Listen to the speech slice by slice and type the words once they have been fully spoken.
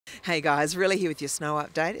Hey guys, really here with your snow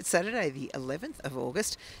update. It's Saturday the 11th of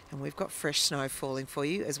August and we've got fresh snow falling for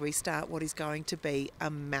you as we start what is going to be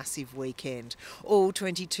a massive weekend. All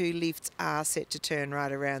 22 lifts are set to turn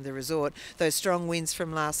right around the resort. Those strong winds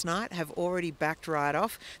from last night have already backed right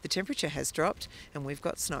off. The temperature has dropped and we've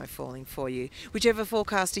got snow falling for you. Whichever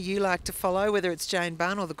forecaster you like to follow, whether it's Jane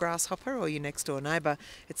Bunn or the Grasshopper or your next door neighbour,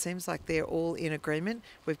 it seems like they're all in agreement.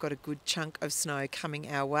 We've got a good chunk of snow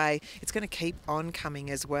coming our way. It's going to keep on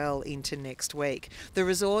coming as well into next week. The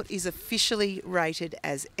resort is officially rated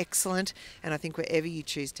as excellent, and I think wherever you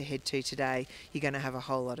choose to head to today, you're going to have a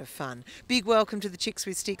whole lot of fun. Big welcome to the Chicks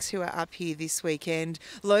with Sticks who are up here this weekend.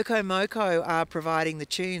 Loco Moco are providing the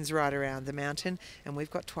tunes right around the mountain, and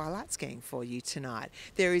we've got twilight skiing for you tonight.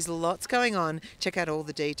 There is lots going on. Check out all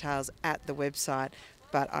the details at the website.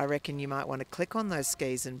 But I reckon you might want to click on those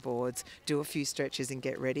skis and boards, do a few stretches and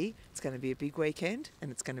get ready. It's going to be a big weekend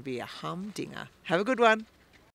and it's going to be a humdinger. Have a good one.